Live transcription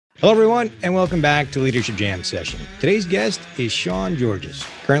Hello, everyone, and welcome back to Leadership Jam Session. Today's guest is Sean Georges,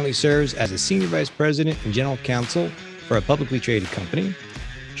 currently serves as a Senior Vice President and General Counsel for a publicly traded company.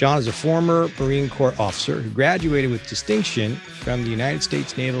 Sean is a former Marine Corps officer who graduated with distinction from the United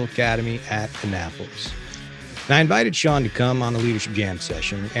States Naval Academy at Annapolis. And I invited Sean to come on the Leadership Jam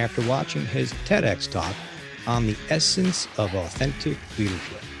Session after watching his TEDx talk on the essence of authentic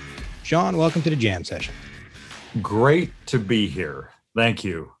leadership. Sean, welcome to the Jam Session. Great to be here. Thank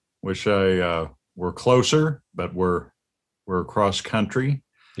you. Wish we're closer, but we're across country.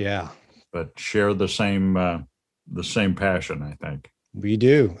 Yeah, but share the same passion, I think. We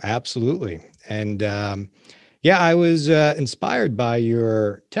do, absolutely. And I was inspired by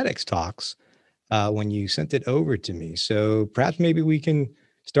your TEDx talks when you sent it over to me. So perhaps maybe we can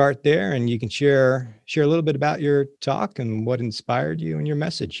start there, and you can share a little bit about your talk and what inspired you and your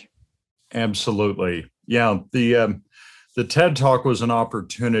message. Absolutely. Yeah, the TED Talk was an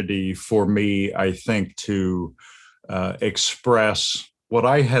opportunity for me, I think, to express what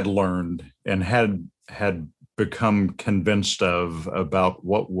I had learned and had become convinced of about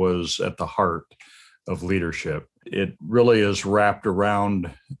what was at the heart of leadership. It really is wrapped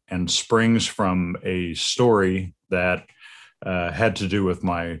around and springs from a story that had to do with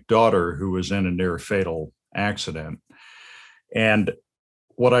my daughter, who was in a near fatal accident. And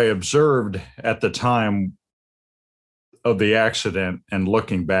what I observed at the time of the accident, and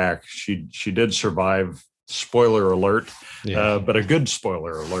looking back, she did survive. Spoiler alert, but a good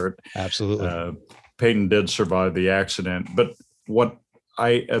spoiler alert. Absolutely. Peyton did survive the accident. But what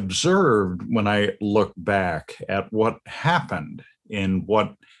I observed when I look back at what happened and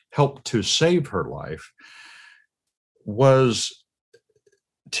what helped to save her life was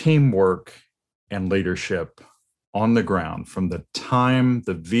teamwork and leadership on the ground. From the time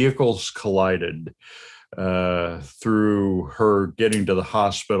the vehicles collided, through her getting to the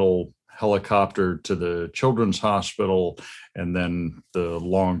hospital, helicopter to the children's hospital, and then the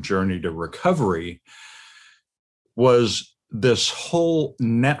long journey to recovery, was this whole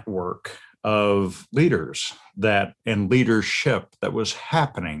network of leaders and leadership that was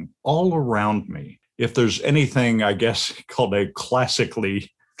happening all around me. If there's anything, I guess, called a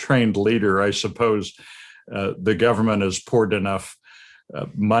classically trained leader, I suppose the government has poured enough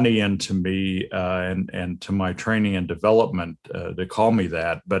money into me and to my training and development to call me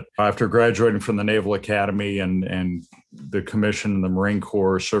that. But after graduating from the Naval Academy and the commission in the Marine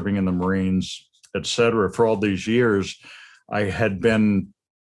Corps, serving in the Marines, et cetera, for all these years, I had been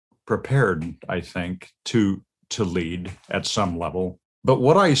prepared, I think, to lead at some level. But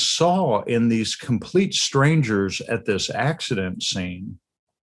what I saw in these complete strangers at this accident scene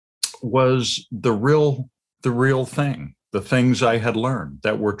was the real thing. The things I had learned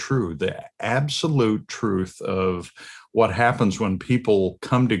that were true, the absolute truth of what happens when people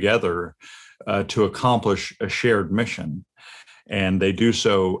come together to accomplish a shared mission. And they do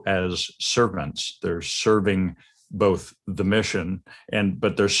so as servants. They're serving both the mission,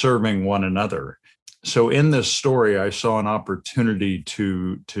 but they're serving one another. So in this story, I saw an opportunity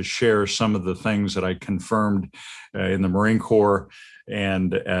to share some of the things that I confirmed in the Marine Corps,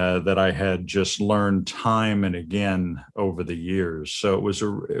 and that I had just learned time and again over the years. So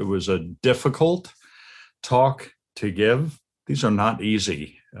it was a difficult talk to give. These are not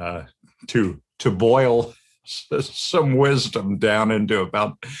easy. To boil some wisdom down into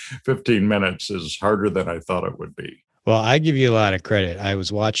about 15 minutes is harder than I thought it would be. Well, I give you a lot of credit. I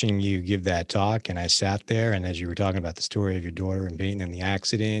was watching you give that talk, and I sat there, and as you were talking about the story of your daughter and Peyton and the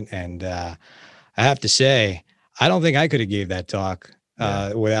accident, and I have to say, I don't think I could have gave that talk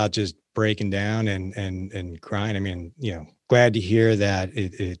without just breaking down and crying. I mean, glad to hear that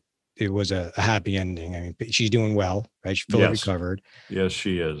it was a happy ending. I mean, she's doing well, right? She's fully recovered. Yes,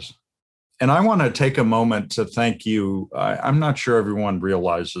 she is. And I want to take a moment to thank you. I'm not sure everyone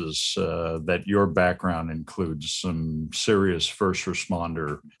realizes that your background includes some serious first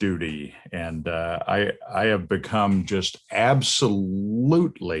responder duty. And I have become just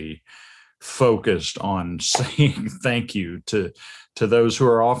absolutely focused on saying thank you to those who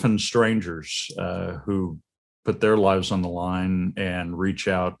are often strangers, who put their lives on the line and reach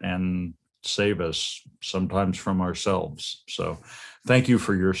out and save us, sometimes from ourselves. So thank you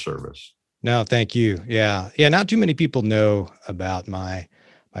for your service. No, thank you. Yeah. Not too many people know about my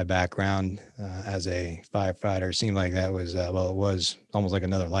background as a firefighter. It seemed like that was it was almost like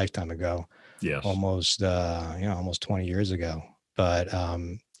another lifetime ago. Yes, almost almost 20 years ago. But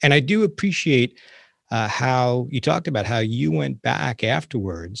and I do appreciate how you talked about how you went back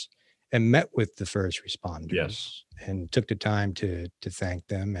afterwards and met with the first responders. Yes, and took the time to thank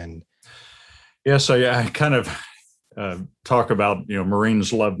them. And yes, I kind of talk about,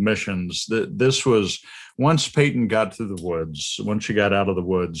 Marines love missions. This was, once Peyton got to the woods, once she got out of the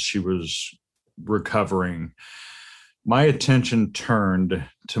woods, she was recovering. My attention turned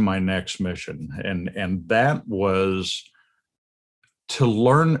to my next mission, and that was to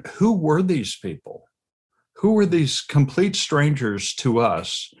learn, who were these people? Who were these complete strangers to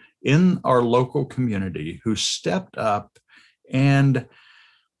us in our local community who stepped up and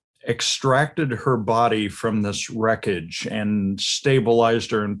extracted her body from this wreckage and stabilized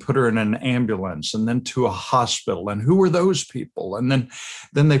her and put her in an ambulance and then to a hospital? And who were those people? And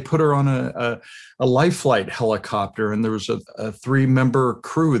then they put her on a life flight helicopter, and there was a 3-member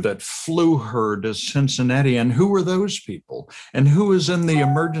crew that flew her to Cincinnati. And who were those people? And who was in the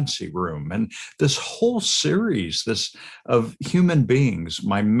emergency room? And this whole series, this of human beings,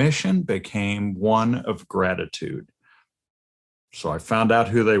 my mission became one of gratitude. So I found out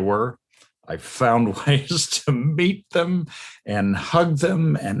who they were. I found ways to meet them and hug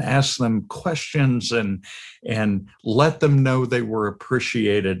them and ask them questions and let them know they were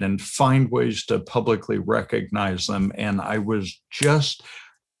appreciated and find ways to publicly recognize them. And I was just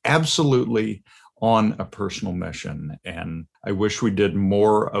absolutely on a personal mission. And I wish we did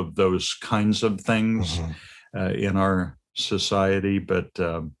more of those kinds of things in our society. But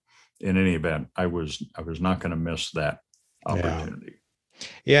in any event, I was not going to miss that opportunity.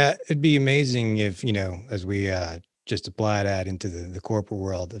 Yeah, it'd be amazing if, as we just apply that into the corporate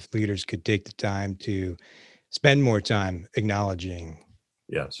world, if leaders could take the time to spend more time acknowledging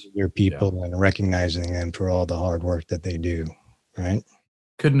your people and recognizing them for all the hard work that they do, right?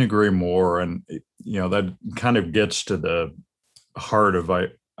 Couldn't agree more. And, that kind of gets to the heart of, I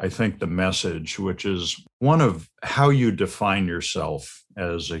think, the message, which is one of how you define yourself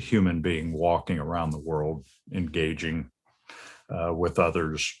as a human being walking around the world, engaging with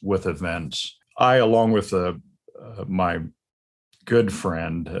others, with events. I, along with my good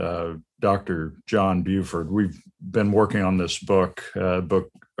friend, Dr. John Buford, we've been working on this book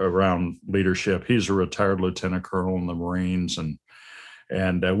around leadership. He's a retired lieutenant colonel in the Marines,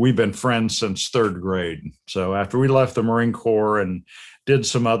 and we've been friends since 3rd grade. So after we left the Marine Corps and did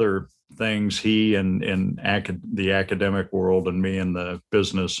some other things, he in the academic world and me in the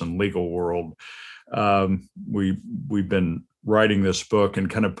business and legal world, we've been writing this book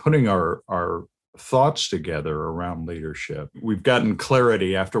and kind of putting our thoughts together around leadership. We've gotten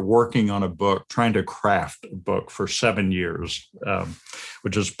clarity after working on a book, trying to craft a book for 7 years,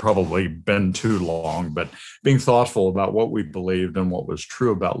 which has probably been too long, but being thoughtful about what we believed and what was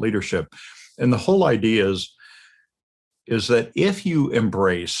true about leadership. And the whole idea is that if you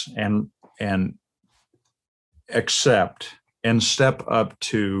embrace and accept and step up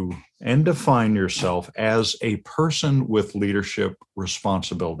to and define yourself as a person with leadership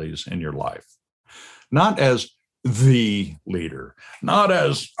responsibilities in your life, not as the leader, not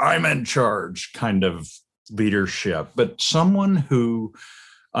as I'm in charge kind of leadership, but someone who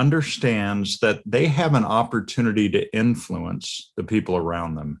understands that they have an opportunity to influence the people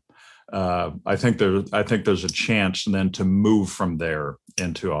around them. I think there's a chance then to move from there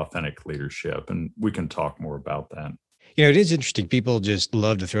into authentic leadership, and we can talk more about that. It is interesting. People just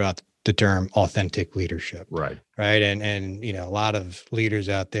love to throw out the term authentic leadership. Right. Right. And a lot of leaders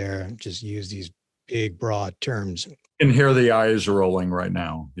out there just use these big, broad terms. And here the eyes are rolling right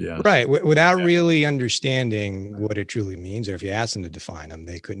now. Yes. Right. Without really understanding what it truly means, or if you ask them to define them,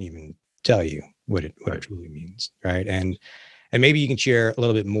 they couldn't even tell you what it truly means. Right. And maybe you can share a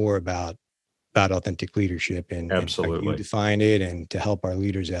little bit more about authentic leadership and how you define it, and to help our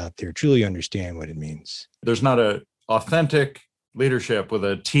leaders out there truly understand what it means. There's not a authentic leadership with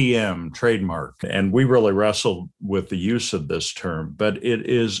a TM trademark. And we really wrestled with the use of this term, but it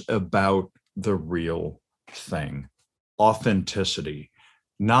is about the real thing, authenticity,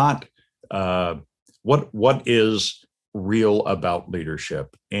 not what is real about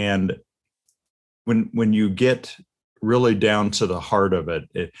leadership. And when you get really down to the heart of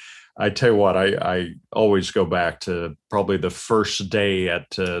it, I tell you what, I always go back to probably the first day at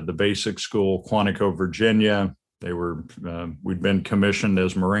the basic school, Quantico, Virginia. We'd been commissioned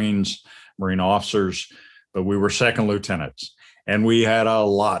as Marine officers, but we were 2nd lieutenants. And we had a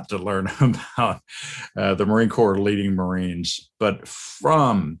lot to learn about the Marine Corps leading Marines. But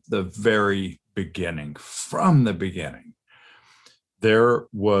from the very beginning, there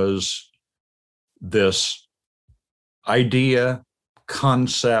was this idea,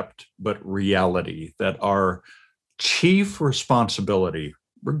 concept, but reality that our chief responsibility,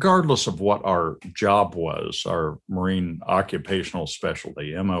 regardless of what our job was, our Marine Occupational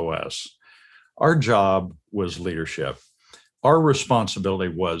Specialty, MOS, our job was leadership. Our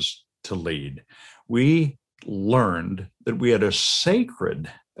responsibility was to lead. We learned that we had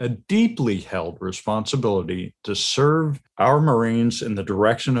a deeply held responsibility to serve our Marines in the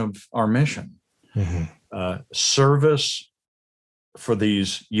direction of our mission. Service for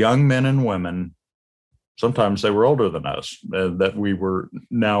these young men and women, sometimes they were older than us, that we were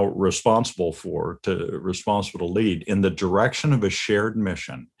now responsible to lead in the direction of a shared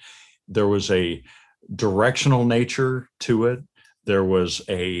mission. There was a directional nature to it. There was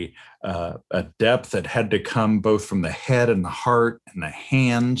a depth that had to come both from the head and the heart and the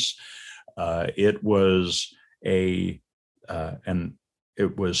hands. It was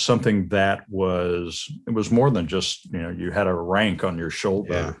something that was more than just, you had a rank on your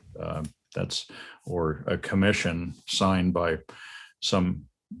shoulder. Yeah. Or a commission signed by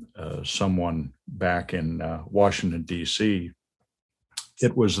someone back in Washington, D.C.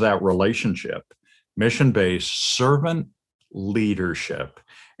 It was that relationship, mission-based servant leadership.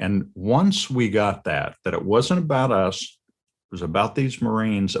 And once we got that it wasn't about us, it was about these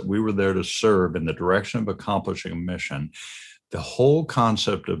Marines that we were there to serve in the direction of accomplishing a mission, the whole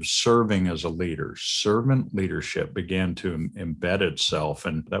concept of serving as a leader, servant leadership, began to embed itself.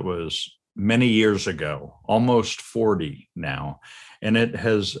 And that was many years ago, almost 40 now. And it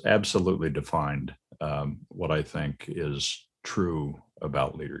has absolutely defined what I think is true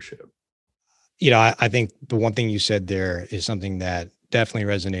about leadership. I think the one thing you said there is something that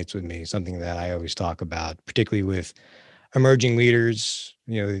definitely resonates with me, something that I always talk about, particularly with emerging leaders,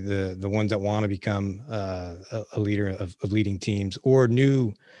 the ones that want to become a leader of leading teams, or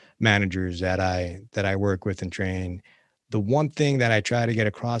new managers that I work with and train. The one thing that I try to get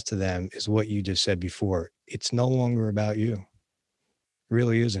across to them is what you just said before. It's no longer about you. It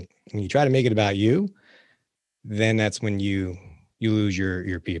really isn't. When you try to make it about you, then that's when you lose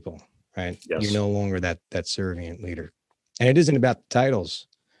your people, right? Yes. You're no longer that servant leader. And it isn't about titles.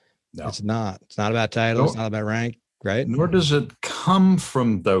 No. It's not about titles. It's not about rank, right? Nor does it come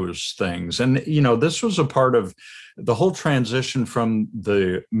from those things. And, this was a part of the whole transition from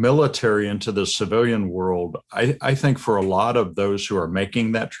the military into the civilian world. I think for a lot of those who are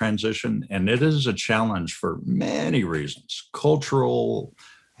making that transition, and it is a challenge for many reasons, cultural,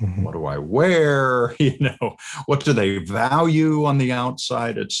 what do I wear? What do they value on the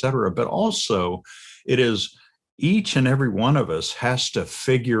outside, et cetera. But also it is each and every one of us has to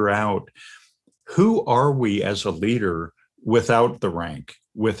figure out, who are we as a leader without the rank,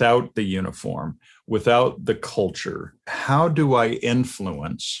 without the uniform, without the culture? How do I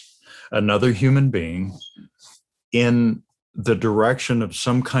influence another human being in the direction of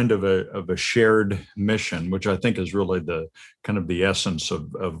some kind of a shared mission, which I think is really the kind of the essence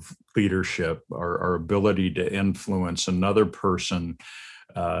of leadership, our ability to influence another person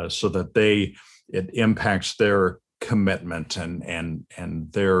so that it impacts their commitment and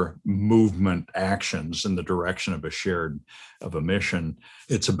their movement actions in the direction of a mission.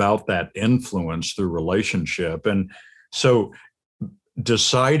 It's about that influence through relationship. And so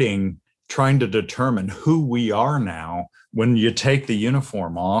trying to determine who we are now, when you take the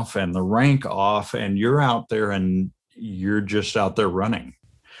uniform off and the rank off and you're out there and you're just out there running,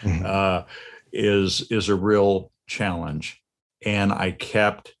 is a real challenge. And I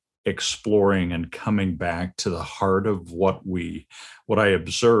kept exploring and coming back to the heart of what I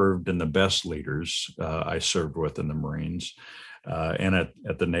observed in the best leaders I served with in the Marines and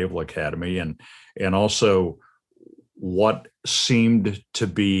at the Naval Academy, and also what seemed to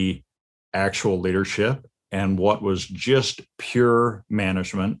be actual leadership and what was just pure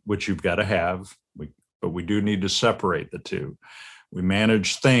management, which you've got to have, but we do need to separate the two. We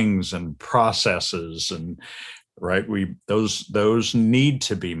manage things and processes, and right, those need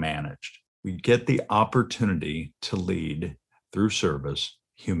to be managed. We get the opportunity to lead through service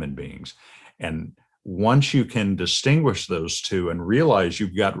human beings. And once you can distinguish those two and realize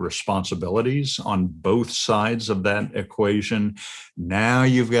you've got responsibilities on both sides of that equation, now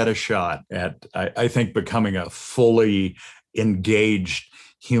you've got a shot at, I think, becoming a fully engaged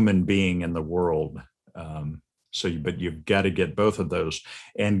human being in the world. But you've got to get both of those,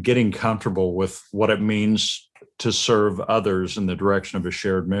 and getting comfortable with what it means to serve others in the direction of a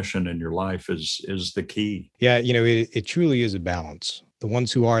shared mission in your life is the key. Yeah, it truly is a balance. The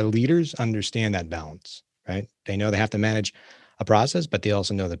ones who are leaders understand that balance, right? They know they have to manage a process, but they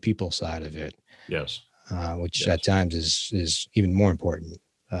also know the people side of it. Yes. Which at times is even more important.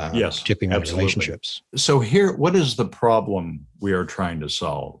 Yes, particularly in relationships. So here, what is the problem we are trying to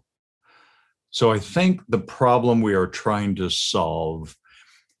solve? So I think the problem we are trying to solve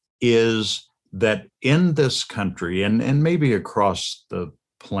is that in this country and maybe across the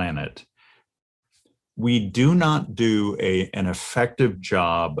planet, we do not do an effective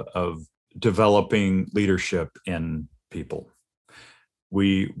job of developing leadership in people.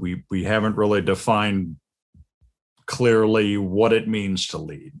 We haven't really defined clearly what it means to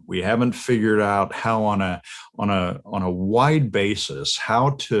lead. We haven't figured out how on a wide basis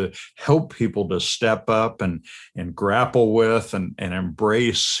how to help people to step up and grapple with and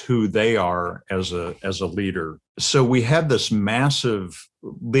embrace who they are as a leader. So we have this massive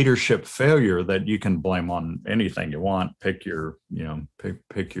leadership failure that you can blame on anything you want. Pick your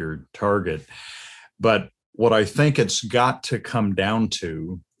target. But what I think it's got to come down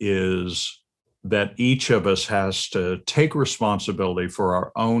to is that each of us has to take responsibility for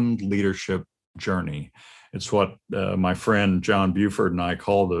our own leadership journey. It's what my friend John Buford and I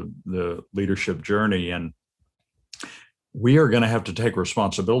call the leadership journey. And we are going to have to take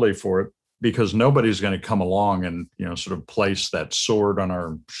responsibility for it, because nobody's going to come along and, sort of place that sword on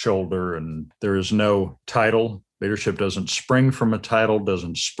our shoulder. And there is no title. Leadership doesn't spring from a title,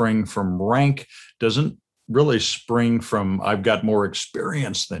 doesn't spring from rank, doesn't really spring from, I've got more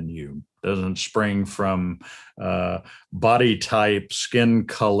experience than you. Doesn't spring from body type, skin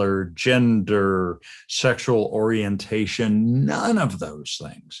color, gender, sexual orientation, none of those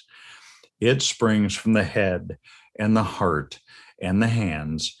things. It springs from the head and the heart and the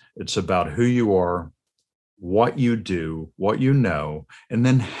hands. It's about who you are, what you do, what you know, and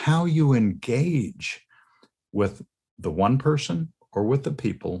then how you engage with the one person or with the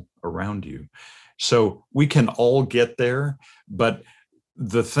people around you. So we can all get there, but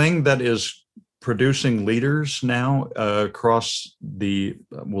the thing that is producing leaders now across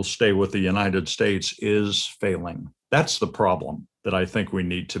we'll stay with the United States, is failing. That's the problem that I think we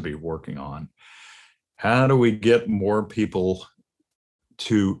need to be working on. How do we get more people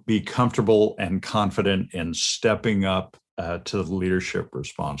to be comfortable and confident in stepping up to the leadership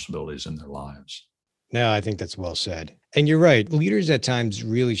responsibilities in their lives? No, I think that's well said. And you're right. Leaders at times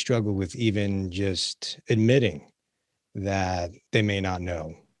really struggle with even just admitting that they may not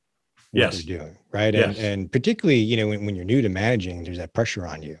know what they're doing, right? Yes. And particularly, when you're new to managing, there's that pressure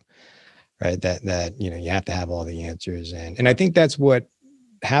on you, right? That you have to have all the answers. And I think that's what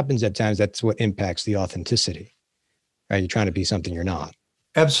happens at times. That's what impacts the authenticity, right? You're trying to be something you're not.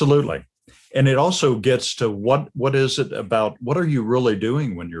 Absolutely. And it also gets to what is it about? What are you really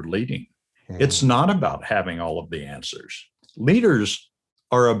doing when you're leading? Mm-hmm. It's not about having all of the answers. Leaders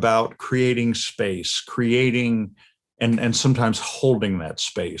are about creating space, and sometimes holding that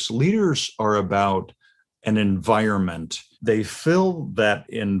space. Leaders are about an environment. They fill that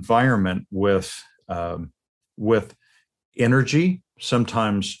environment with energy,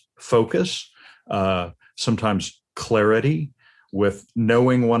 sometimes focus, sometimes clarity, with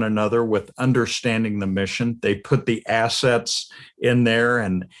knowing one another, with understanding the mission. They put the assets in there,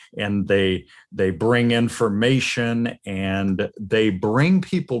 and they bring information, and they bring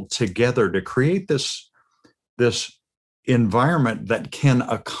people together to create this environment that can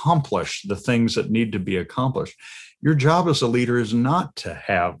accomplish the things that need to be accomplished. Your job as a leader is not to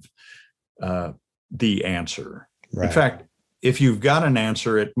have the answer. Right. In fact, if you've got an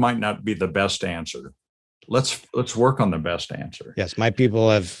answer, it might not be the best answer. Let's work on the best answer. Yes, my people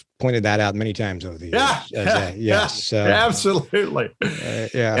have pointed that out many times over the years. Yes, so, absolutely.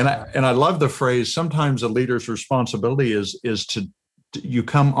 Yeah, and I love the phrase. Sometimes a leader's responsibility is to you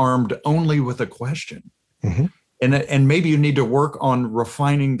come armed only with a question. Mm-hmm. And maybe you need to work on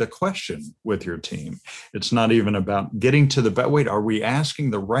refining the question with your team. It's not even about getting to wait, are we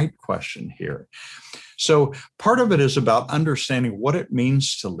asking the right question here? So part of it is about understanding what it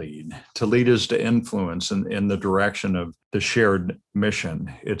means to lead. To lead is to influence in the direction of the shared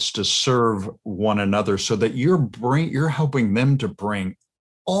mission. It's to serve one another so that you're helping them to bring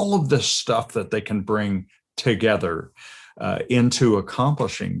all of this stuff that they can bring together into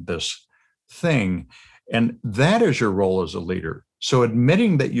accomplishing this thing. And that is your role as a leader. So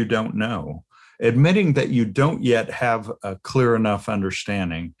admitting that you don't know, admitting that you don't yet have a clear enough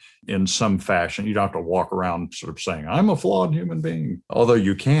understanding in some fashion. You don't have to walk around sort of saying, I'm a flawed human being, although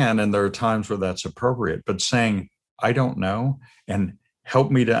you can, and there are times where that's appropriate, but saying, I don't know, and help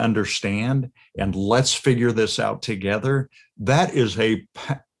me to understand, and let's figure this out together. That is a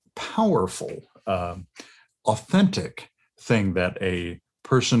powerful, authentic thing that a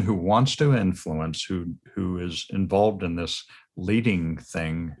person who wants to influence, who is involved in this leading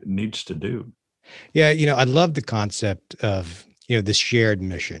thing, needs to do. Yeah, I love the concept of this shared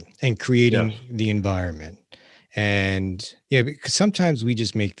mission and creating the environment. And because sometimes we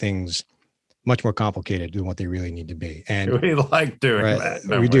just make things much more complicated than what they really need to be. And we like doing that.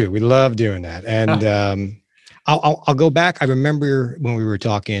 We do. We love doing that. And I'll go back. I remember when we were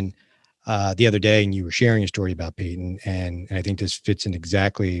talking the other day, and you were sharing a story about Peyton, and I think this fits in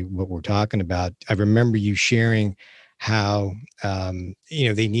exactly what we're talking about. I remember you sharing how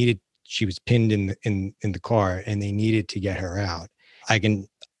they needed. She was pinned in the car, and they needed to get her out. I can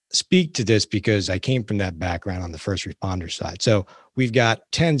speak to this because I came from that background on the first responder side. So we've got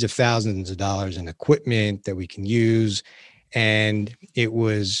tens of thousands of dollars in equipment that we can use. And it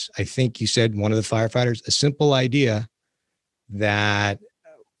was, I think you said, one of the firefighters, a simple idea that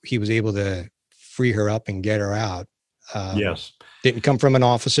he was able to free her up and get her out. Yes. Didn't come from an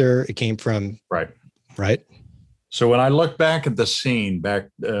officer. It came from, Right. right? So when I look back at the scene,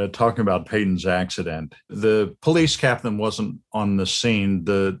 talking about Peyton's accident, the police captain wasn't on the scene.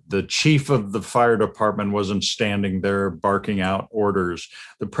 The chief of the fire department wasn't standing there barking out orders.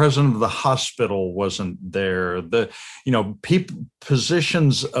 The president of the hospital wasn't there.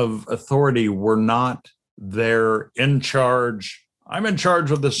 Positions of authority were not there in charge. I'm in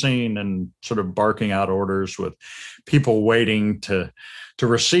charge of the scene, and sort of barking out orders with people waiting to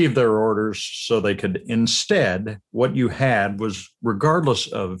receive their orders so they could. Instead, what you had was, regardless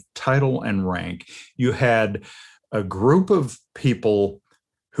of title and rank, you had a group of people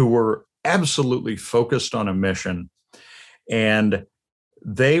who were absolutely focused on a mission, and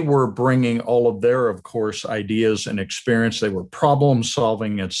they were bringing all of their, of course, ideas and experience. They were problem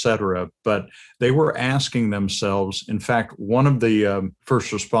solving, et cetera, but they were asking themselves. In fact, one of the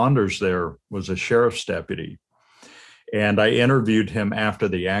first responders there was a sheriff's deputy. And I interviewed him after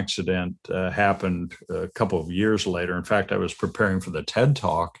the accident happened a couple of years later. In fact, I was preparing for the TED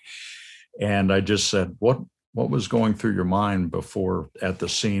Talk, and I just said, what was going through your mind before at the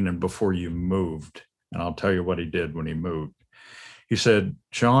scene and before you moved? And I'll tell you what he did when he moved. He said,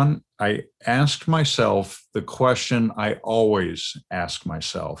 John, I asked myself the question I always ask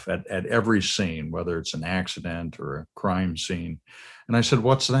myself at every scene, whether it's an accident or a crime scene. And I said,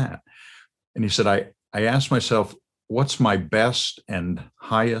 what's that? And he said, I asked myself, what's my best and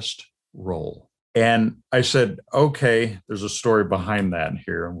highest role? And I said, okay, there's a story behind that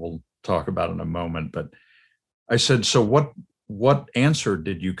here, and we'll talk about it in a moment. But I said, so what answer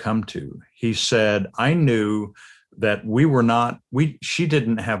did you come to? He said, I knew that she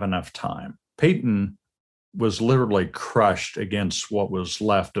didn't have enough time. Peyton was literally crushed against what was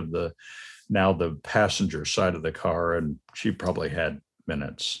left of the passenger side of the car, and she probably had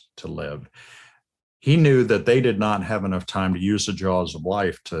minutes to live. He knew that they did not have enough time to use the jaws of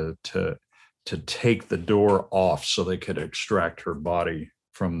life to take the door off so they could extract her body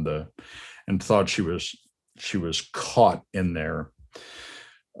and thought she was caught in there.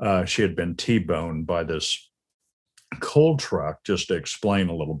 She had been T-boned by this coal truck, just to explain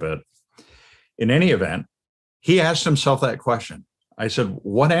a little bit. In any event, he asked himself that question. I said,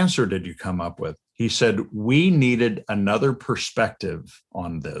 what answer did you come up with? He said, we needed another perspective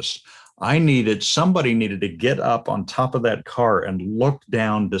on this. Somebody needed to get up on top of that car and look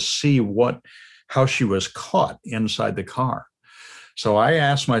down to see how she was caught inside the car. So I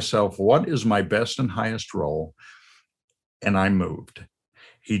asked myself, what is my best and highest role? And I moved.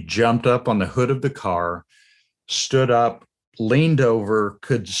 He jumped up on the hood of the car, stood up, leaned over,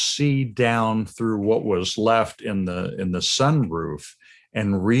 could see down through what was left in the sunroof,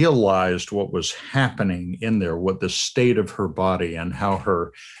 and realized what was happening in there, what the state of her body, and how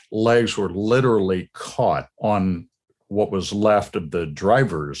her legs were literally caught on what was left of the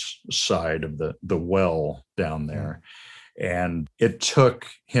driver's side of the well down there. And it took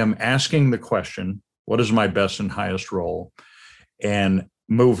him asking the question, what is my best and highest role? And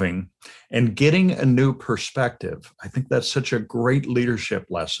moving and getting a new perspective. I think that's such a great leadership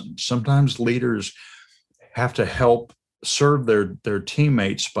lesson. Sometimes leaders have to help serve their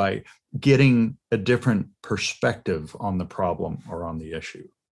teammates by getting a different perspective on the problem or on the issue.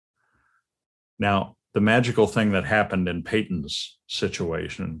 Now, the magical thing that happened in Peyton's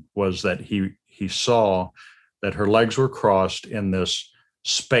situation was that he saw that her legs were crossed in this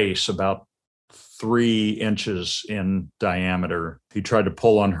space about 3 inches in diameter. He tried to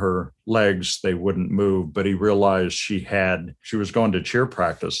pull on her legs. They wouldn't move, but he realized she was going to cheer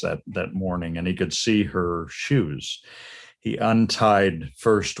practice that morning, and he could see her shoes. He untied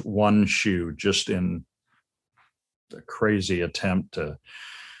first one shoe just in a crazy attempt to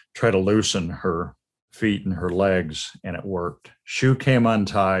try to loosen her feet and her legs, and it worked. Shoe came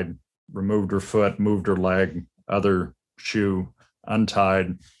untied, removed her foot, moved her leg, other shoe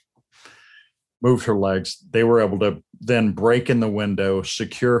untied, moved her legs. They were able to then break in the window,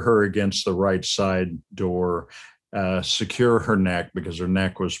 secure her against the right side door, secure her neck because her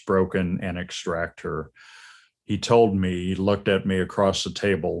neck was broken, and extract her. He told me, he looked at me across the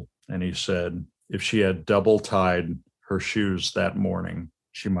table, and he said, if she had double tied her shoes that morning,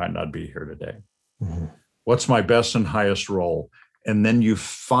 she might not be here today. Mhm. What's my best and highest role? And then you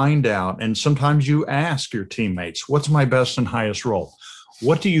find out, and sometimes you ask your teammates, what's my best and highest role?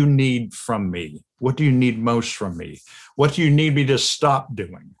 What do you need from me? What do you need most from me? What do you need me to stop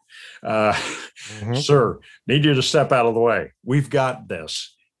doing? Sir, need you to step out of the way. We've got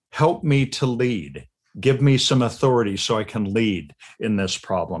this. Help me to lead. Give me some authority so I can lead in this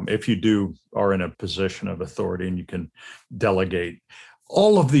problem. If you are in a position of authority and you can delegate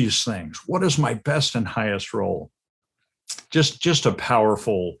all of these things, what is my best and highest role? Just a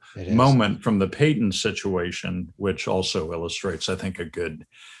powerful moment from the Peyton situation, which also illustrates, I think, a good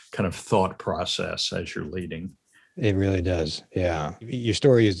kind of thought process as you're leading. It really does. Yeah. Your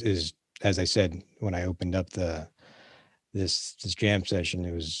story is, as I said, when I opened up this jam session,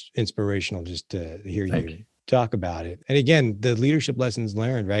 it was inspirational just to hear you talk about it. And again, the leadership lessons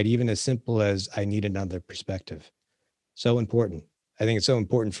learned, right? Even as simple as I need another perspective. So important. I think it's so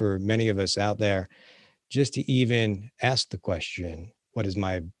important for many of us out there just to even ask the question, what is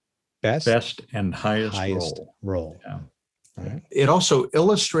my best and highest role? Yeah. Right. It also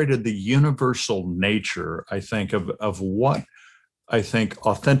illustrated the universal nature, I think, of what I think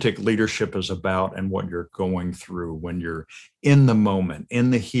authentic leadership is about and what you're going through when you're in the moment,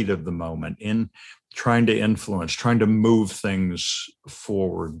 in the heat of the moment, in trying to influence, trying to move things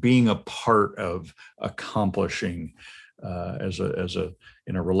forward, being a part of accomplishing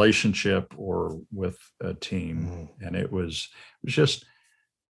in a relationship or with a team. And it was just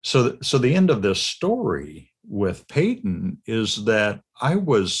so the end of this story with Peyton is that I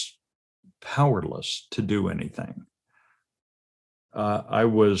was powerless to do anything. I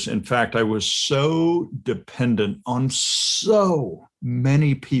was so dependent on so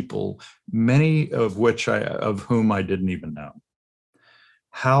many people, many of whom I didn't even know.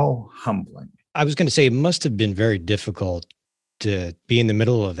 How humbling. I was going to say it must have been very difficult to be in the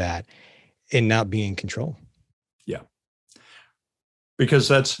middle of that and not be in control. Yeah. Because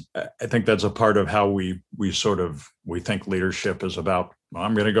I think that's a part of how we think leadership is about. Well,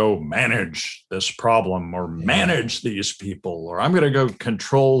 I'm going to go manage this problem or manage these people, or I'm going to go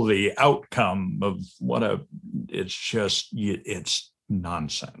control the outcome of it's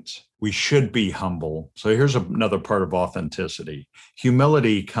nonsense. We should be humble. So here's another part of authenticity.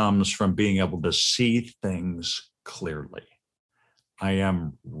 Humility comes from being able to see things clearly. I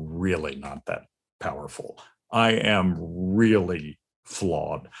am really not that powerful. I am really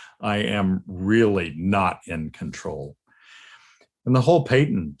flawed. I am really not in control. And the whole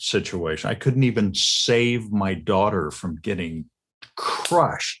Peyton situation, I couldn't even save my daughter from getting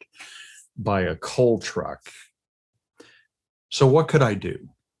crushed by a coal truck. So what could I do?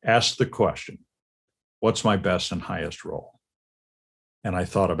 Ask the question, what's my best and highest role? And I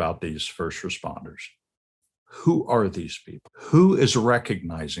thought about these first responders. Who are these people? Who is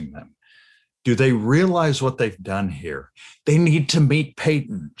recognizing them? Do they realize what they've done here? They need to meet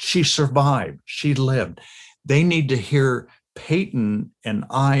Peyton. She survived. She lived. They need to hear Peyton and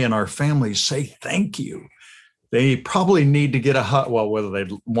I and our families say thank you. They probably need to get a hug. Well, whether they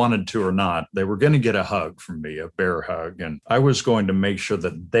wanted to or not, they were going to get a hug from me, a bear hug. And I was going to make sure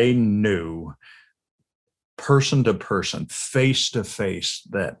that they knew person to person, face to face,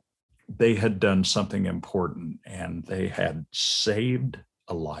 that they had done something important and they had saved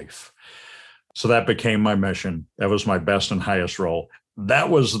a life. So that became my mission. That was my best and highest role. That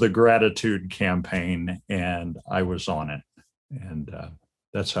was the gratitude campaign, and I was on it. And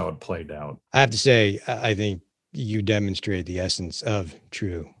that's how it played out. I have to say, I think you demonstrated the essence of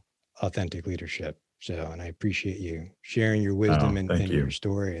true, authentic leadership. So, and I appreciate you sharing your wisdom and your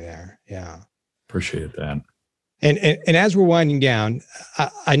story there. Yeah. Appreciate that. And as we're winding down,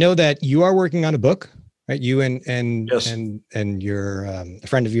 I know that you are working on a book, right? You and you're a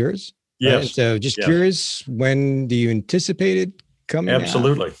friend of yours. Yes. Right? So just curious, when do you anticipate it coming out?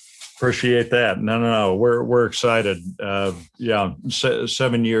 Absolutely. Appreciate that. No. We're excited.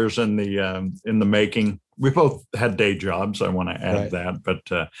 7 years in the making. We both had day jobs. I want to add that,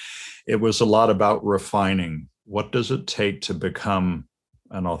 but it was a lot about refining. What does it take to become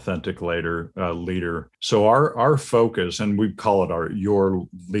an authentic leader? So our focus, and we call it your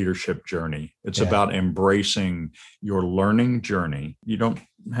leadership journey. It's about embracing your learning journey. You don't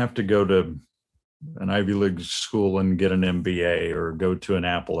have to go to an Ivy League school and get an MBA, or go to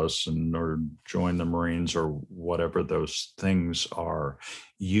Annapolis or join the Marines, or whatever those things are.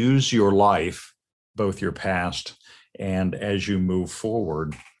 Use your life, both your past and as you move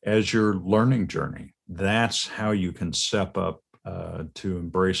forward, as your learning journey. That's how you can step up to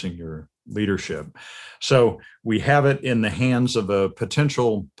embracing your leadership. So we have it in the hands of a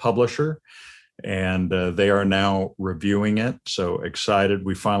potential publisher. and they are now reviewing it. So excited.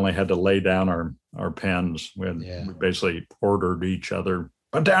 We finally had to lay down our pens. We basically ordered each other,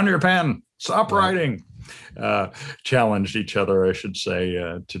 put down your pen, stop writing. Challenged each other, I should say,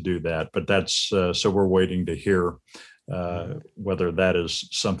 to do that. But that's so we're waiting to hear whether that is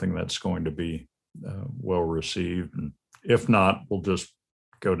something that's going to be well received. And if not, we'll just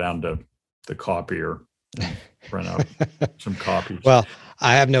go down to the copier and print out some copies. Well,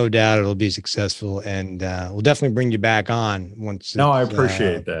 I have no doubt it'll be successful, and we'll definitely bring you back on once it's I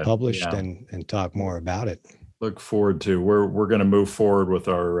appreciate that. Published and talk more about it. Look forward to. We're going to move forward with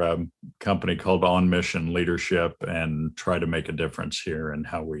our company called On Mission Leadership and try to make a difference here in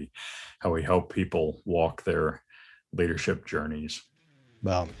how we help people walk their leadership journeys.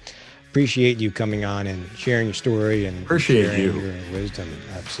 Well, appreciate you coming on and sharing your story and appreciate you your wisdom.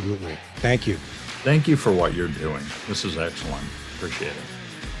 Absolutely. Thank you. Thank you for what you're doing. This is excellent. Appreciate it.